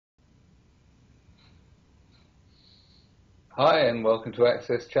Hi, and welcome to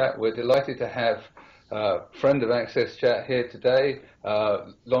AXSchat. We're delighted to have a friend of AXSchat here today,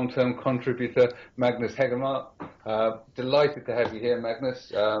 long-term contributor Magnus Hedemark. Delighted to have you here,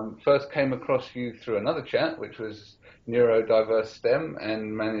 Magnus. First came across you through another chat, which was neurodiverse STEM,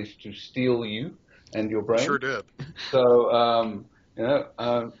 and managed to steal you and your brain. Sure did. So,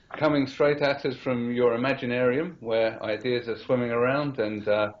 coming straight at us from your Imaginarium, where ideas are swimming around,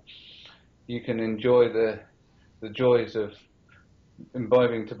 and you can enjoy the joys of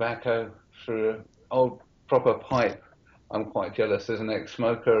imbibing tobacco through an old proper pipe. I'm quite jealous as an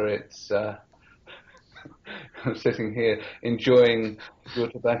ex-smoker. It's I'm sitting here enjoying your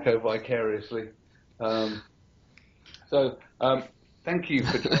tobacco vicariously. Thank you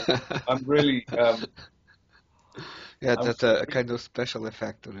for joining. I'm really yeah, that's a kind of special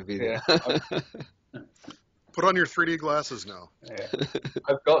effect on the video. Yeah, Put on your 3D glasses now. Yeah,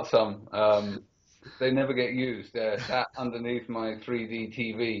 I've got some. They never get used. They're sat underneath my 3D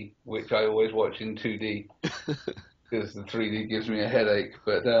TV, which I always watch in 2D because the 3D gives me a headache.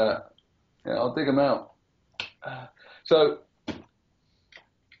 But I'll dig them out. So,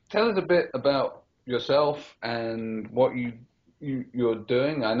 tell us a bit about yourself and what you're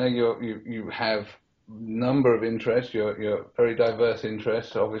doing. I know you have number of interests. You're very diverse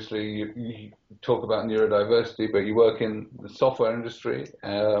interests. Obviously, you talk about neurodiversity, but you work in the software industry,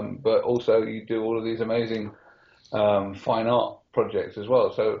 but also you do all of these amazing fine art projects as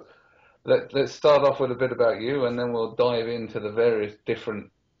well. So let's start off with a bit about you, and then we'll dive into the various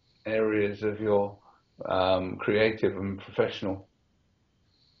different areas of your creative and professional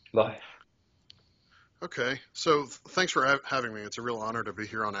life. Okay, so thanks for having me. It's a real honor to be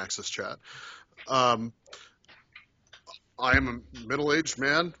here on AXSchat. I am a middle-aged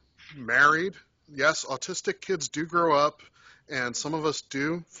man, married. Yes, autistic kids do grow up, and some of us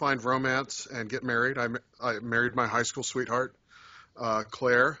do find romance and get married. I married my high school sweetheart,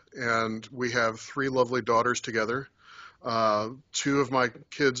 Claire, and we have 3 lovely daughters together. 2 of my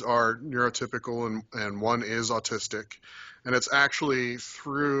kids are neurotypical, and 1 is autistic. And it's actually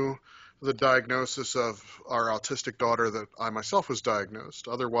through the diagnosis of our autistic daughter that I myself was diagnosed.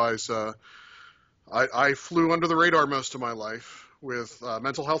 Otherwise, I flew under the radar most of my life with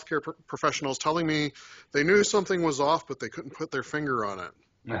mental health care professionals telling me they knew something was off, but they couldn't put their finger on it.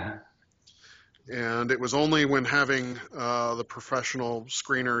 And it was only when having the professional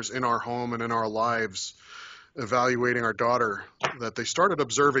screeners in our home and in our lives evaluating our daughter that they started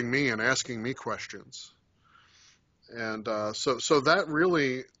observing me and asking me questions. And so that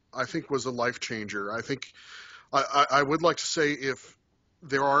really, I think, was a life changer. I think I would like to say, if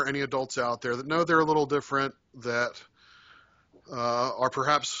there are any adults out there that know they're a little different, that are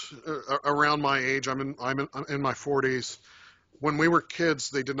perhaps around my age, I'm in my 40s. When we were kids,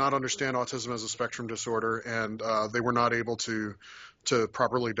 they did not understand autism as a spectrum disorder, and they were not able to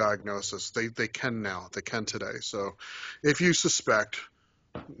properly diagnose us. They can now. They can today. So if you suspect,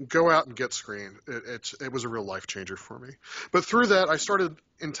 go out and get screened. It was a real life changer for me. But through that, I started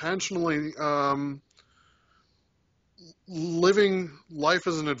intentionally living life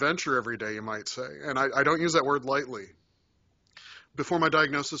as an adventure every day, you might say. And I don't use that word lightly. Before my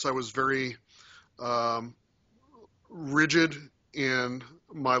diagnosis, I was very rigid in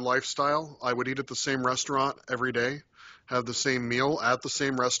my lifestyle. I would eat at the same restaurant every day, have the same meal at the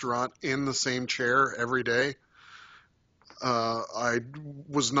same restaurant in the same chair every day. I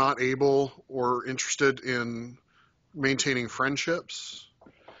was not able or interested in maintaining friendships.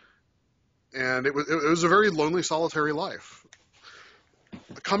 And it was a very lonely, solitary life.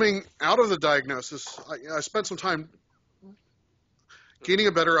 Coming out of the diagnosis, I spent some time gaining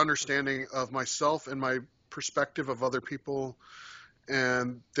a better understanding of myself and my perspective of other people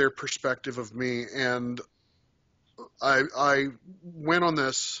and their perspective of me. And I went on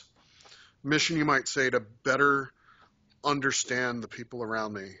this mission, you might say, to better understand the people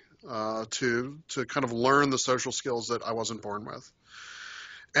around me, to kind of learn the social skills that I wasn't born with.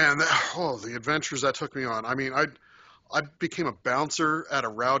 And the adventures that took me on. I mean, I became a bouncer at a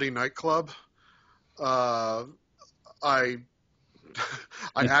rowdy nightclub. I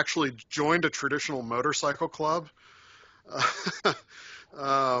actually joined a traditional motorcycle club. It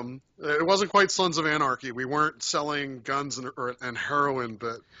wasn't quite Sons of Anarchy. We weren't selling guns and heroin,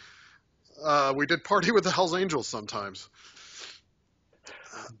 but we did party with the Hells Angels sometimes.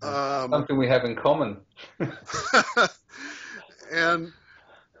 Something we have in common. And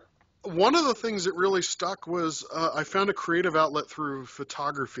one of the things that really stuck was I found a creative outlet through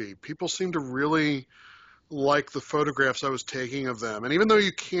photography. People seemed to really like the photographs I was taking of them. And even though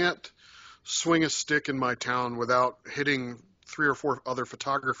you can't swing a stick in my town without hitting 3 or 4 other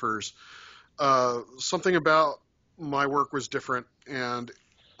photographers, something about my work was different, and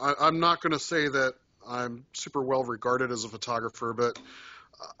I'm not going to say that I'm super well regarded as a photographer, but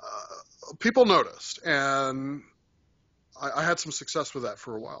people noticed, and I had some success with that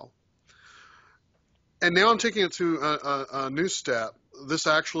for a while. And now I'm taking it to a new step. This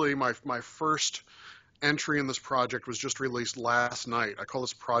actually, my first entry in this project was just released last night. I call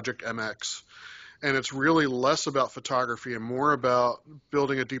this Project MX. And it's really less about photography and more about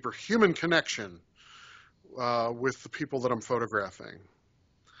building a deeper human connection with the people that I'm photographing.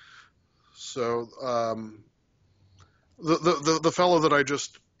 So the fellow that I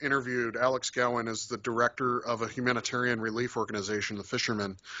just interviewed, Alex Gowan, is the director of a humanitarian relief organization, the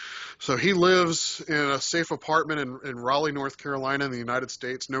Fishermen. So he lives in a safe apartment in Raleigh, North Carolina, in the United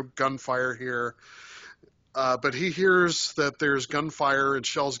States. No gunfire here. But he hears that there's gunfire and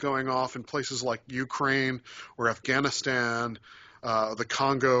shells going off in places like Ukraine or Afghanistan, the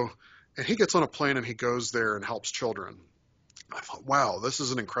Congo, and he gets on a plane and he goes there and helps children. I thought, wow, this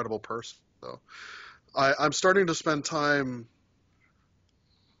is an incredible person. So I'm starting to spend time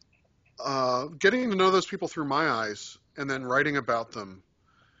getting to know those people through my eyes and then writing about them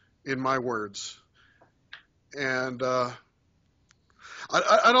in my words. And I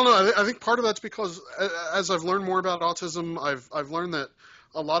don't know. I think part of that's because as I've learned more about autism, I've learned that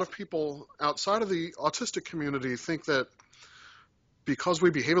a lot of people outside of the autistic community think that because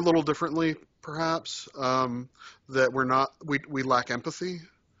we behave a little differently, perhaps, that we lack empathy.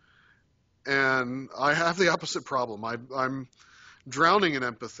 And I have the opposite problem. I'm drowning in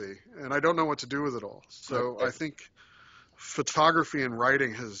empathy, and I don't know what to do with it all. So Okay. I think photography and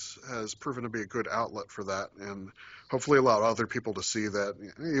writing has proven to be a good outlet for that, and hopefully allow other people to see that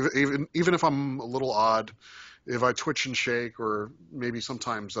even if I'm a little odd, if I twitch and shake, or maybe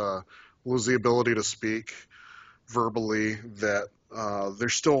sometimes lose the ability to speak verbally, that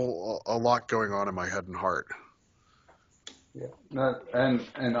there's still a lot going on in my head and heart. Yeah. No,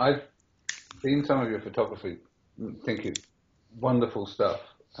 and I've seen some of your photography. Think it's wonderful stuff.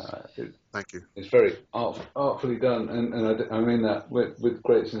 Thank you. It's very artfully done, and I mean that with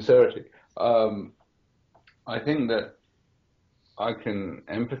great sincerity. I think that I can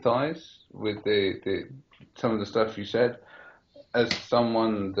empathize with the some of the stuff you said. As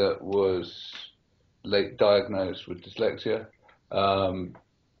someone that was late diagnosed with dyslexia,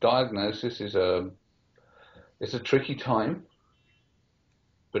 diagnosis is it's a tricky time,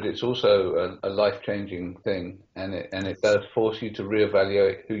 but it's also a life-changing thing, and it does force you to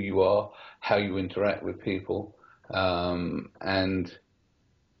reevaluate who you are, how you interact with people, and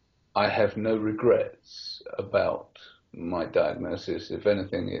I have no regrets about my diagnosis. If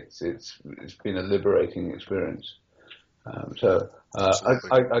anything, it's been a liberating experience. So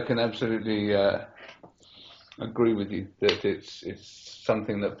I can absolutely agree with you that it's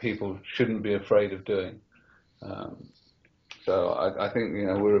something that people shouldn't be afraid of doing. So I think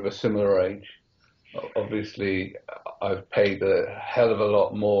we're of a similar age. Obviously, I've paid a hell of a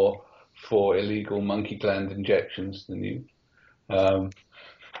lot more for illegal monkey gland injections than you.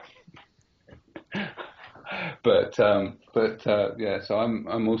 But yeah, so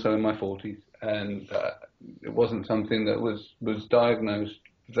I'm also in my 40s, and it wasn't something that was diagnosed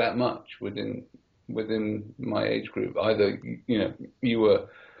that much within my age group. Either you were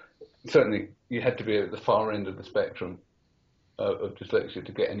certainly, you had to be at the far end of the spectrum of dyslexia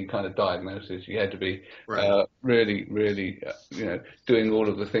to get any kind of diagnosis. You had to be really, doing all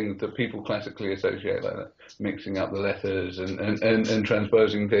of the things that people classically associate, like that, mixing up the letters and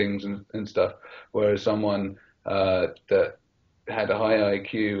transposing things and stuff. Whereas someone that had a high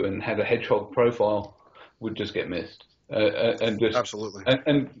IQ and had a hedgehog profile would just get missed. And just Absolutely.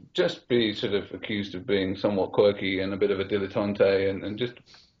 and just be sort of accused of being somewhat quirky and a bit of a dilettante and just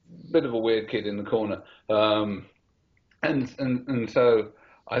a bit of a weird kid in the corner. And so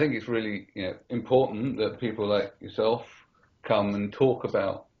I think it's really important that people like yourself come and talk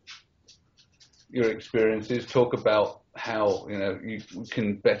about your experiences, talk about how you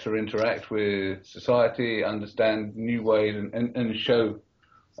can better interact with society, understand new ways, and show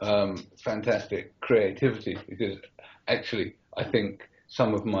fantastic creativity. Because actually, I think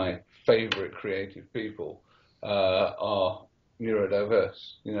some of my favorite creative people are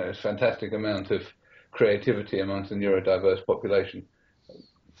neurodiverse. There's a fantastic amount of creativity amongst the neurodiverse population.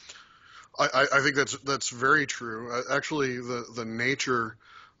 I think that's very true. Actually, the nature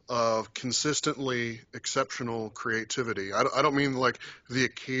of consistently exceptional creativity. I don't mean like the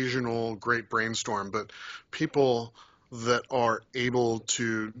occasional great brainstorm, but people that are able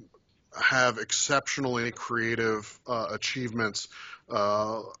to have exceptionally creative achievements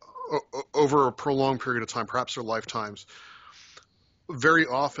over a prolonged period of time, perhaps their lifetimes. very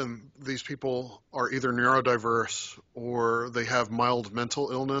often these people are either neurodiverse or they have mild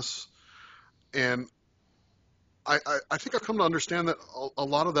mental illness. And I think I've come to understand that a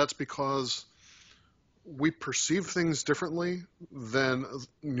lot of that's because we perceive things differently than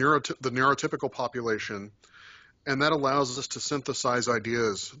the neurotypical population, and that allows us to synthesize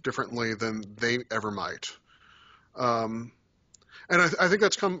ideas differently than they ever might. Um, and I think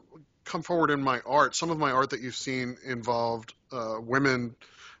that's come forward in my art. Some of my art that you've seen involved women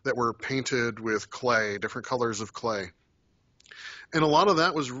that were painted with clay, different colors of clay. And a lot of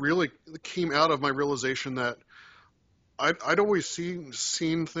that was really came out of my realization that I'd always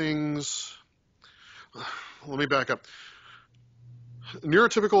seen things. Let me back up.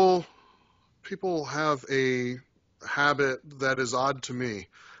 Neurotypical people have a habit that is odd to me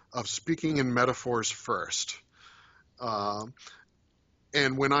of speaking in metaphors first.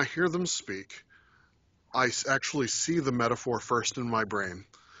 And when I hear them speak, I actually see the metaphor first in my brain.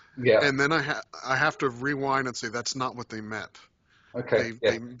 Yeah. And then I have to rewind and say, that's not what they meant. Okay.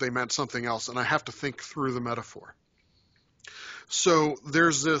 Yeah. They meant something else, and I have to think through the metaphor. So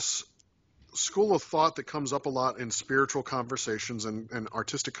there's this school of thought that comes up a lot in spiritual conversations and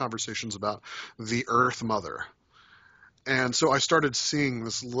artistic conversations about the Earth Mother. And so I started seeing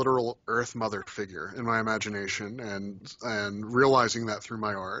this literal Earth Mother figure in my imagination and realizing that through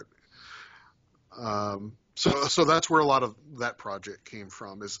my art. So that's where a lot of that project came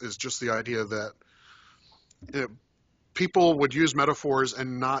from, is just the idea that people would use metaphors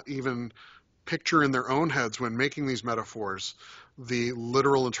and not even picture in their own heads when making these metaphors the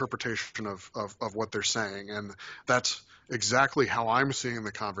literal interpretation of what they're saying. And that's exactly how I'm seeing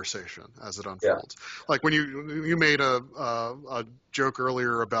the conversation as it unfolds. Yeah. Like when you made a joke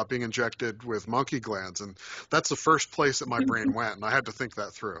earlier about being injected with monkey glands, and that's the first place that my brain went, and I had to think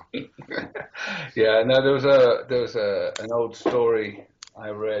that through. Yeah, no, there was an old story I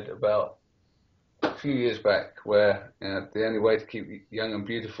read about a few years back where the only way to keep young and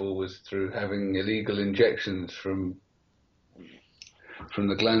beautiful was through having illegal injections from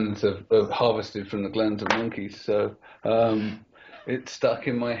the glands of harvested from the glands of monkeys. So it stuck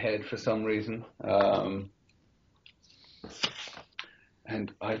in my head for some reason,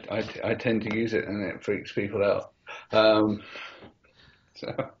 and I tend to use it, and it freaks people out.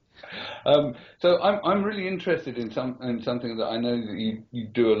 So I'm really interested in something that I know that you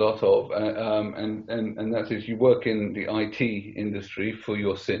do a lot of, and that is you work in the IT industry for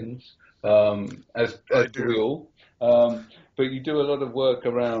your sins, as do we all. But you do a lot of work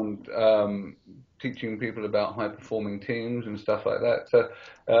around teaching people about high performing teams and stuff like that. So,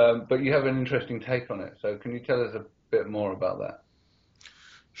 but you have an interesting take on it. So can you tell us a bit more about that?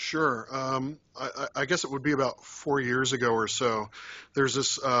 Sure. I guess it would be about 4 years ago or so. There's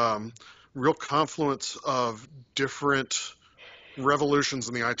this real confluence of different revolutions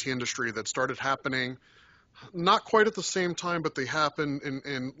in the IT industry that started happening, not quite at the same time, but they happened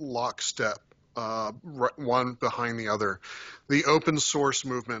in lockstep, one behind the other. The open source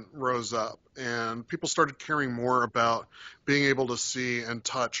movement rose up, and people started caring more about being able to see and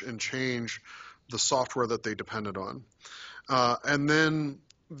touch and change the software that they depended on. And then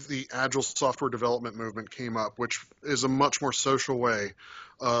the agile software development movement came up, which is a much more social way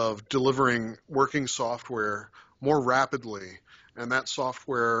of delivering working software more rapidly. And that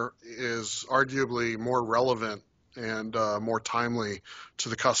software is arguably more relevant and more timely to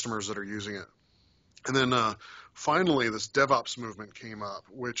the customers that are using it. And then finally, this DevOps movement came up,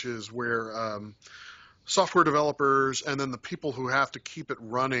 which is where software developers and then the people who have to keep it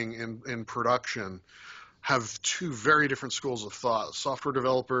running in production have two very different schools of thought. Software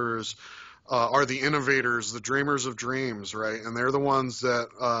developers are the innovators, the dreamers of dreams, right? And they're the ones that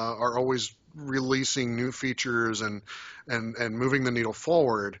are always releasing new features and moving the needle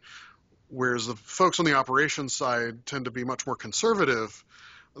forward, whereas the folks on the operations side tend to be much more conservative.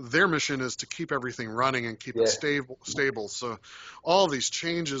 Their mission is to keep everything running and keep it stable. So all of these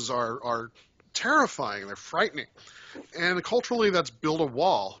changes are terrifying. They're frightening. And culturally, that's built a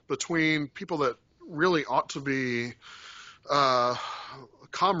wall between people that really ought to be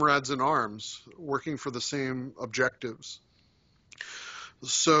comrades in arms working for the same objectives.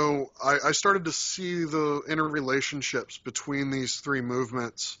 So I started to see the interrelationships between these three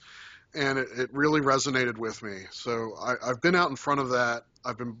movements, and it really resonated with me. So I've been out in front of that.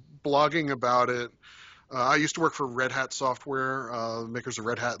 I've been blogging about it. I used to work for Red Hat Software, makers of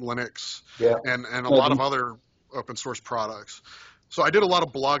Red Hat Linux, and a lot of other open source products. So I did a lot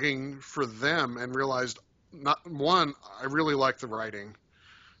of blogging for them and realized, one, I really like the writing.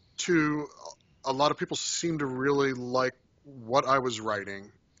 Two, a lot of people seem to really like what I was writing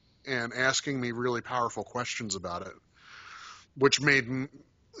and asking me really powerful questions about it. which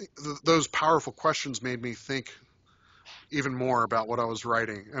those powerful questions made me think even more about what I was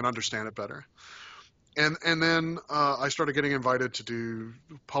writing and understand it better. And then I started getting invited to do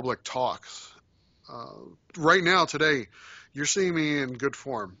public talks. Right now, today, you're seeing me in good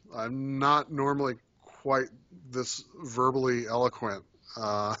form. I'm not normally quite this verbally eloquent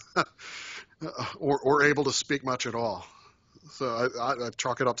or able to speak much at all. So I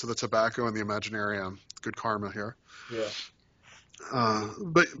chalk it up to the tobacco and the Imaginarium. Good karma here. Yeah.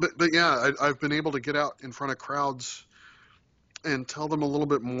 But yeah, I've been able to get out in front of crowds and tell them a little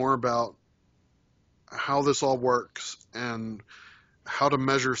bit more about how this all works and how to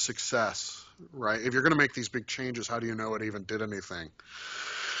measure success, right? If you're going to make these big changes, how do you know it even did anything?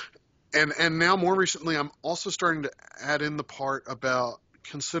 And now more recently, I'm also starting to add in the part about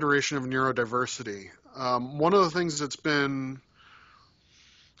consideration of neurodiversity. One of the things that's been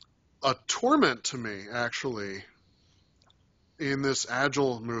a torment to me, actually, in this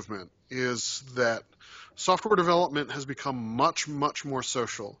agile movement is that software development has become much, much more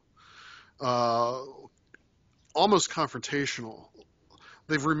social, almost confrontational.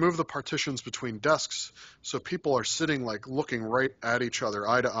 They've removed the partitions between desks, so people are sitting like looking right at each other,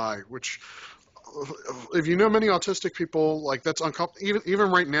 eye to eye, which if you know many autistic people, like that's uncomfortable.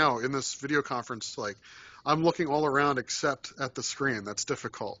 Even right now in this video conference, like I'm looking all around except at the screen. That's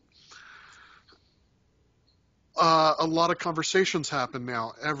difficult. A lot of conversations happen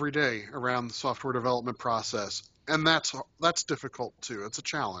now every day around the software development process, and that's difficult too. It's a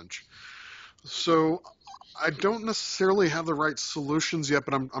challenge. So I don't necessarily have the right solutions yet,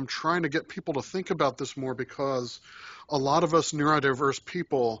 but I'm trying to get people to think about this more because a lot of us neurodiverse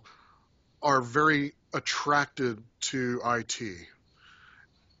people are very attracted to IT.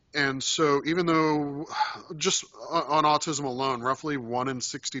 And so even though just on autism alone, roughly 1 in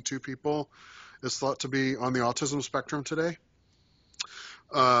 62 people is thought to be on the autism spectrum today,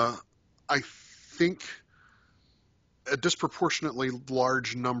 I think a disproportionately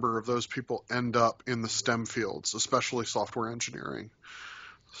large number of those people end up in the STEM fields, especially software engineering.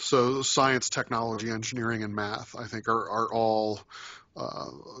 So science, technology, engineering, and math, I think, are all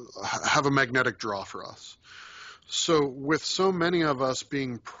have a magnetic draw for us. So with so many of us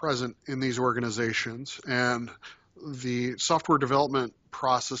being present in these organizations and the software development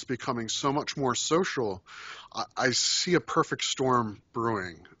process becoming so much more social, I see a perfect storm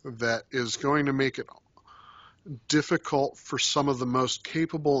brewing that is going to make it difficult for some of the most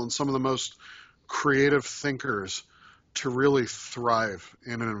capable and some of the most creative thinkers to really thrive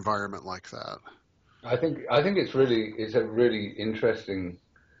in an environment like that. I think it's a really interesting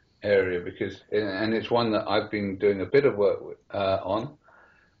area because, and it's one that I've been doing a bit of work on,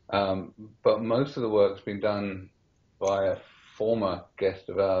 but most of the work's been done by a former guest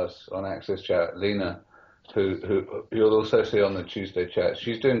of ours on AXSchat, Lena, who you'll also see on the Tuesday chat.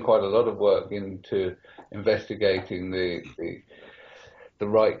 She's doing quite a lot of work into investigating the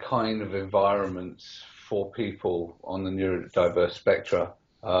right kind of environments for people on the neurodiverse spectra,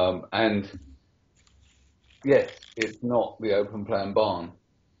 and yes, it's not the open plan barn.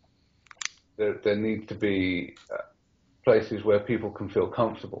 There needs to be places where people can feel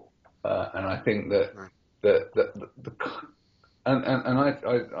comfortable, and I think that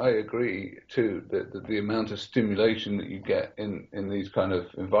I agree too that the amount of stimulation that you get in these kind of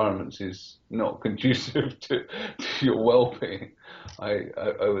environments is not conducive to your well-being. I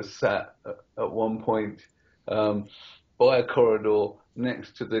was sat at one point by a corridor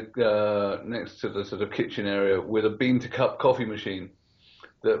next to the sort of kitchen area with a bean to cup coffee machine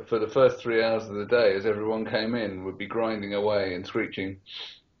that for the first 3 hours of the day, as everyone came in, would be grinding away and screeching.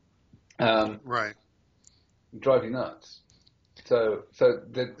 Right. Drive you nuts. So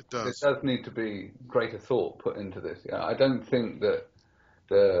there does need to be greater thought put into this. Yeah, I don't think that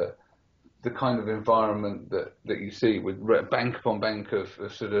the kind of environment that you see with bank upon bank of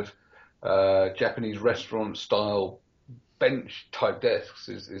sort of Japanese restaurant style bench type desks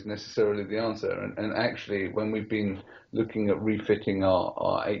is necessarily the answer. And actually, when we've been looking at refitting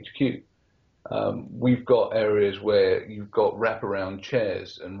our HQ, we've got areas where you've got wraparound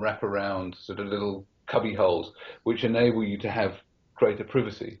chairs and wraparound sort of little cubby holes, which enable you to have greater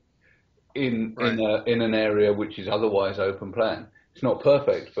privacy in an area which is otherwise open plan. It's not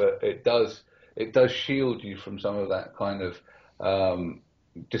perfect, but it does shield you from some of that kind of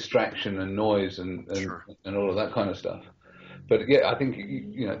distraction and noise and all of that kind of stuff. But yeah, I think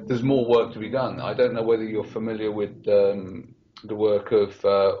there's more work to be done. I don't know whether you're familiar with the work of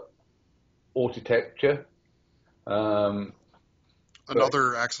Autistic. Another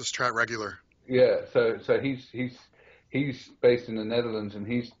AXSchat regular. Yeah, so he's based in the Netherlands and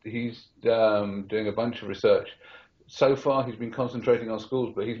he's doing a bunch of research so far he's been concentrating on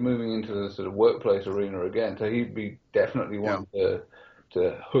schools, but he's moving into the sort of workplace arena again. So he'd be definitely one to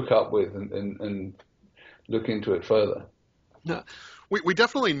hook up with and look into it further. Yeah. We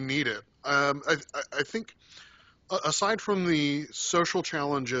definitely need it. I think aside from the social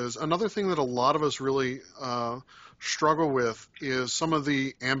challenges, another thing that a lot of us really struggle with is some of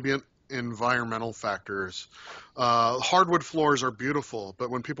the ambient environmental factors. Hardwood floors are beautiful, but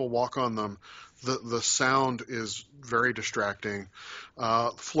when people walk on them, the sound is very distracting.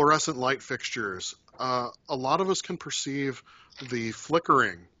 Fluorescent light fixtures. A lot of us can perceive the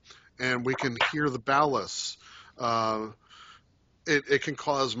flickering, and we can hear the ballasts. It can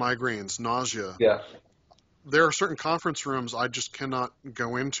cause migraines, nausea. Yeah. There are certain conference rooms I just cannot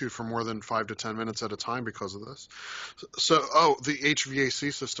go into for more than 5 to 10 minutes at a time because of this. So, the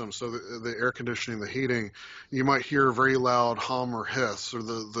HVAC system, so the air conditioning, the heating, you might hear a very loud hum or hiss, or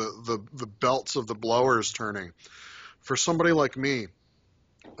the belts of the blowers turning. For somebody like me,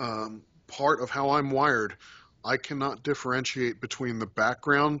 part of how I'm wired, I cannot differentiate between the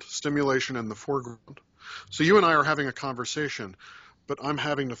background stimulation and the foreground. So you and I are having a conversation, but I'm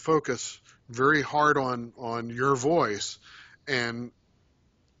having to focus very hard on your voice, and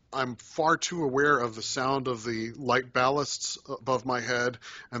I'm far too aware of the sound of the light ballasts above my head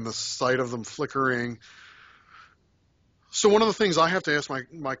and the sight of them flickering. So one of the things I have to ask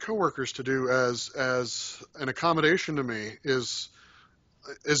my coworkers to do as an accommodation to me is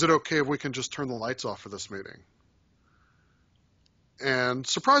it okay if we can just turn the lights off for this meeting? And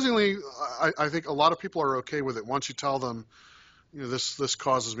surprisingly, I think a lot of people are okay with it once you tell them, this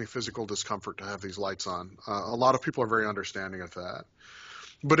causes me physical discomfort to have these lights on. A lot of people are very understanding of that.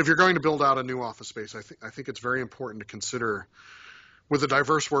 But if you're going to build out a new office space, I think it's very important to consider, with a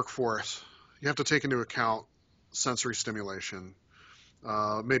diverse workforce, you have to take into account sensory stimulation.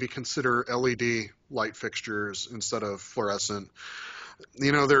 Maybe consider LED light fixtures instead of fluorescent.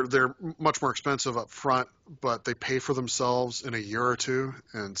 They're much more expensive up front, but they pay for themselves in a year or two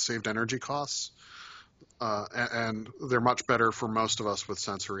and saved energy costs. And they're much better for most of us with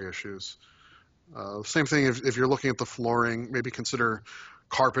sensory issues. Same thing if you're looking at the flooring, maybe consider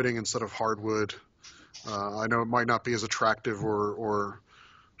carpeting instead of hardwood. I know it might not be as attractive or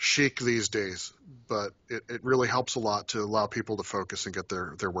chic these days, but it really helps a lot to allow people to focus and get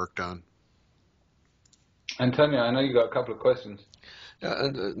their work done. Antonio, I know you got a couple of questions.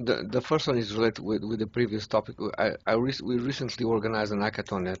 The first one is related with the previous topic. We recently organized an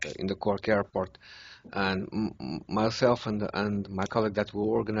hackathon in the Cork airport, and myself and my colleague that were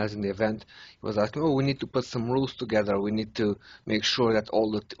organizing the event was asking, we need to put some rules together. We need to make sure that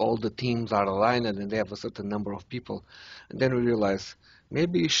all the teams are aligned and they have a certain number of people. And then we realized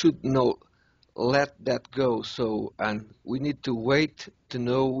maybe you should let that go. And we need to wait to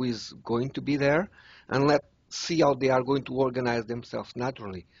know who is going to be there, and let's see how they are going to organize themselves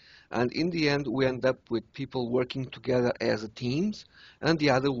naturally. And in the end, we end up with people working together as teams, and the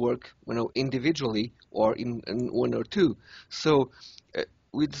other work, individually or in one or two. So,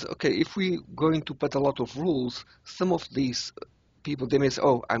 if we're going to put a lot of rules, some of these people, they may say,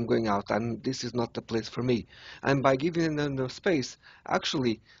 I'm going out, and this is not the place for me. And by giving them the space,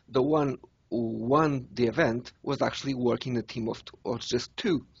 actually, the one who won the event was actually working a team of just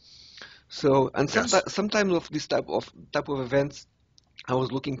two. So, and sometimes of this type of events, I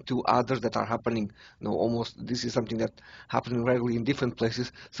was looking to others that are happening. Almost this is something that happening regularly in different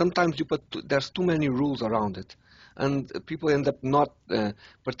places. Sometimes there's too many rules around it, and people end up not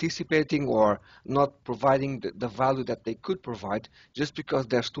participating or not providing the value that they could provide just because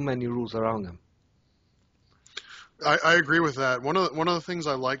there's too many rules around them. I agree with that. One of the things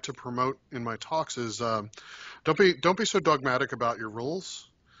I like to promote in my talks is don't be so dogmatic about your rules.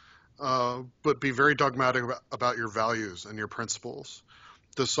 But be very dogmatic about your values and your principles.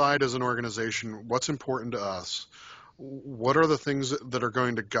 Decide as an organization what's important to us. What are the things that are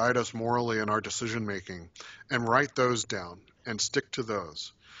going to guide us morally in our decision making, and write those down and stick to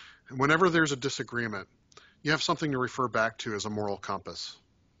those. And whenever there's a disagreement, you have something to refer back to as a moral compass.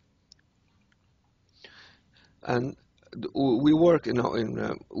 And we work,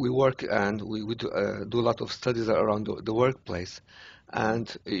 we work and we do a lot of studies around the workplace.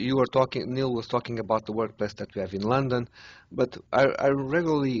 And Neil was talking about the workplace that we have in London, but I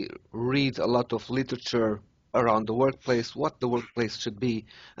regularly read a lot of literature around the workplace, what the workplace should be.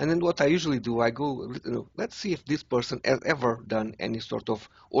 And then what I usually do, I go, let's see if this person has ever done any sort of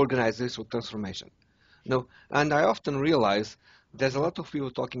organizational transformation. And I often realize there's a lot of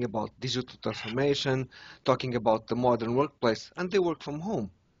people talking about digital transformation, talking about the modern workplace, and they work from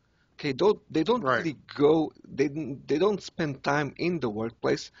home. Okay, they don't Right. really go, they don't spend time in the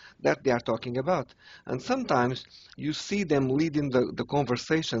workplace that they are talking about. And sometimes you see them leading the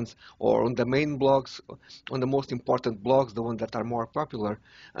conversations or on the main blogs, on the most important blogs, the ones that are more popular.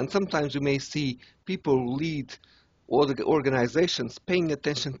 And sometimes you may see people lead all the organizations paying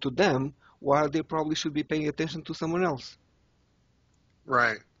attention to them while they probably should be paying attention to someone else.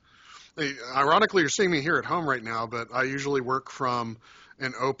 Right. Ironically, you're seeing me here at home right now, but I usually work from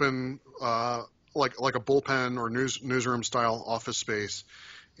an open, like a bullpen or newsroom style office space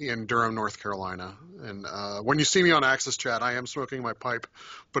in Durham, North Carolina. And when you see me on AXSchat, I am smoking my pipe,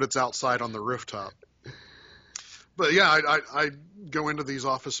 but it's outside on the rooftop. But yeah, I go into these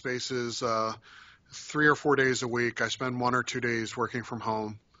office spaces 3 or 4 days a week. I spend 1 or 2 days working from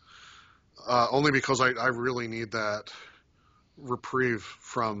home, only because I really need that reprieve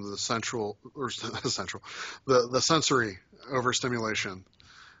from the the sensory overstimulation.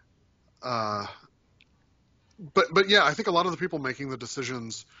 Uh, but yeah, I think a lot of the people making the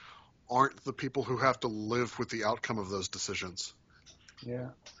decisions aren't the people who have to live with the outcome of those decisions. Yeah.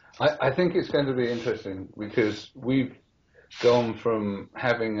 I think it's going to be interesting because we've gone from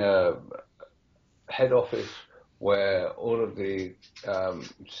having a head office where all of the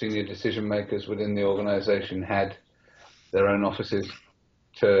senior decision makers within the organization had their own offices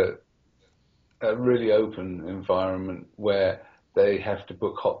to a really open environment where they have to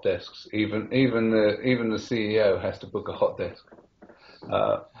book hot desks. Even the CEO has to book a hot desk.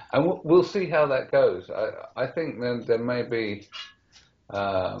 And we'll see how that goes. I think there may be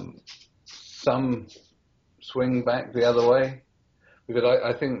some swing back the other way, because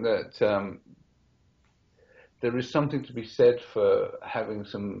I think that there is something to be said for having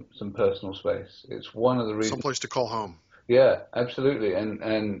some personal space. It's one of the reasons. Someplace to call home. Yeah, absolutely,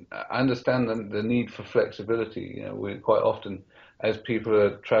 and I understand the need for flexibility. You know, we quite often, as people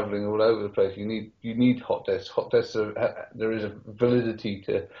are traveling all over the place, you need hot desks. Hot desks there is a validity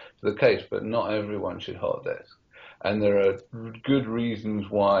to the case, but not everyone should hot desk, and there are good reasons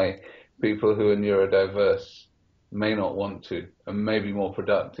why people who are neurodiverse may not want to, and may be more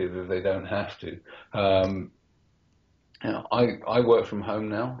productive if they don't have to. You know, I work from home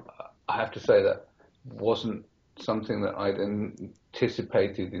now. I have to say that wasn't something that I'd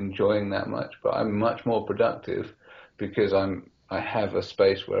anticipated enjoying that much, but I'm much more productive because I have a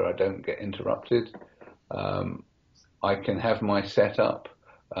space where I don't get interrupted. I can have my setup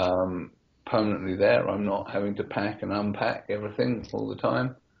permanently there. I'm not having to pack and unpack everything all the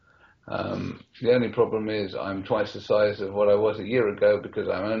time. The only problem is I'm twice the size of what I was a year ago because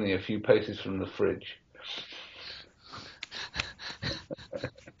I'm only a few paces from the fridge.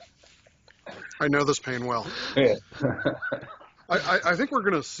 I know this pain well. Yeah. I think we're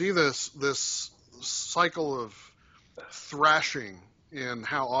going to see this cycle of thrashing in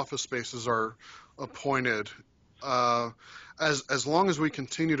how office spaces are appointed as long as we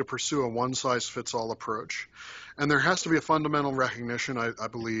continue to pursue a one-size-fits-all approach. And there has to be a fundamental recognition, I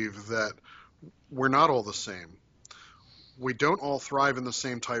believe, that we're not all the same. We don't all thrive in the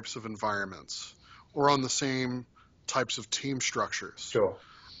same types of environments or on the same types of team structures. Sure.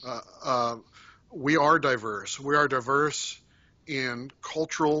 We are diverse. We are diverse in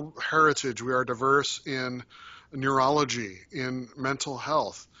cultural heritage. We are diverse in neurology, in mental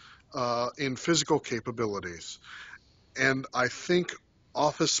health, in physical capabilities. And I think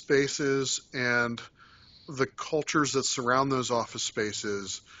office spaces and the cultures that surround those office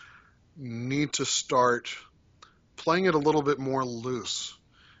spaces need to start playing it a little bit more loose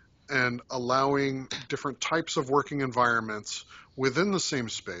and allowing different types of working environments within the same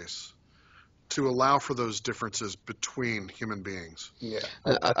space to allow for those differences between human beings. Yeah.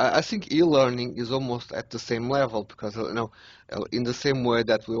 I think e-learning is almost at the same level because in the same way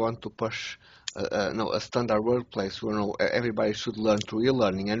that we want to push a standard workplace, everybody should learn through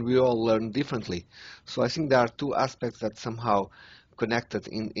e-learning, and we all learn differently. So I think there are two aspects that somehow connected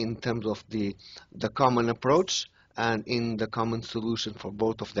in terms of the common approach and in the common solution for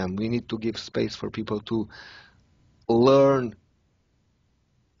both of them. We need to give space for people to learn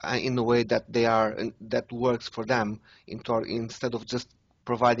in a way that that works for them instead of just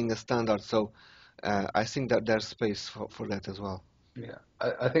providing a standard. So I think that there's space for that as well. Yeah,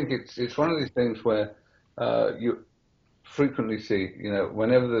 I think it's one of these things where you frequently see, you know,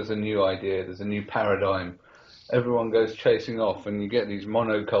 whenever there's a new idea, there's a new paradigm, everyone goes chasing off, and you get these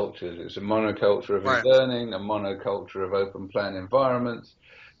monocultures. It's a monoculture of Right. e-learning, a monoculture of open plan environments,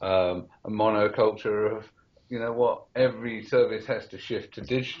 a monoculture of, you know what, every service has to shift to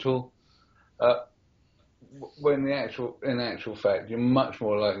digital. When in actual fact, you're much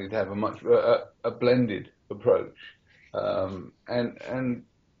more likely to have a blended approach, and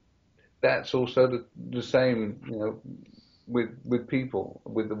that's also the same, with people,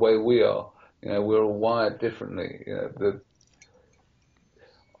 with the way we are. We're all wired differently.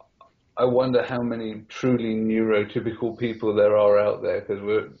 I wonder how many truly neurotypical people there are out there, because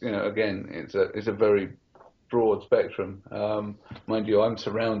again, it's a very broad spectrum. Mind you, I'm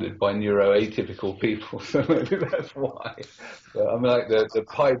surrounded by neuroatypical people, so maybe that's why. But I'm like the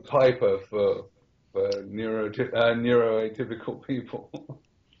Pied Piper for neuroatypical people.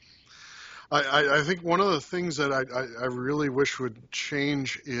 I think one of the things that I really wish would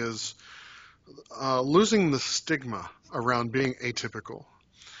change is losing the stigma around being atypical.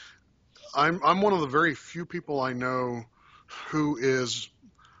 I'm one of the very few people I know who is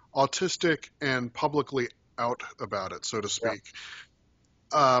autistic and publicly out about it, so to Yeah. speak.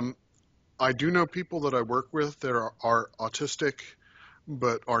 I do know people that I work with that are autistic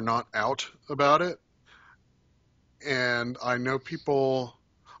but are not out about it. And I know people,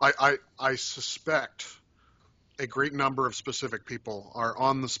 I suspect a great number of specific people are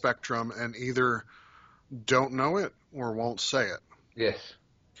on the spectrum and either don't know it or won't say it. Yes.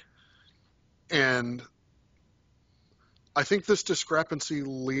 And I think this discrepancy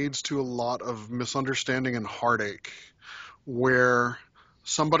leads to a lot of misunderstanding and heartache, where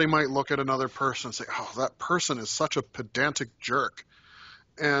somebody might look at another person and say, "Oh, that person is such a pedantic jerk,"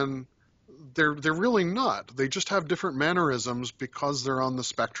 and they're really not. They just have different mannerisms because they're on the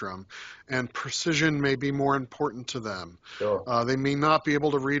spectrum, and precision may be more important to them. Sure. They may not be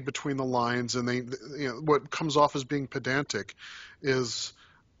able to read between the lines, and what comes off as being pedantic is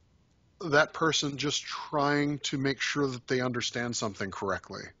that person just trying to make sure that they understand something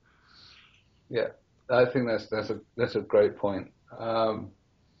correctly. Yeah, I think that's a great point. So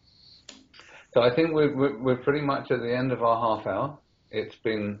I think we're pretty much at the end of our half hour. It's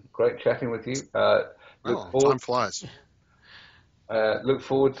been great chatting with you. Time flies. Look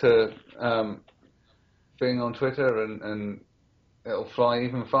forward to being on Twitter, and it'll fly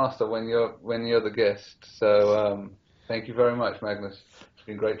even faster when you're the guest. So thank you very much, Magnus. It's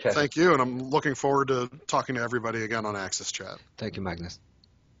been great chatting. Thank you, and I'm looking forward to talking to everybody again on AXSchat. Thank you, Magnus.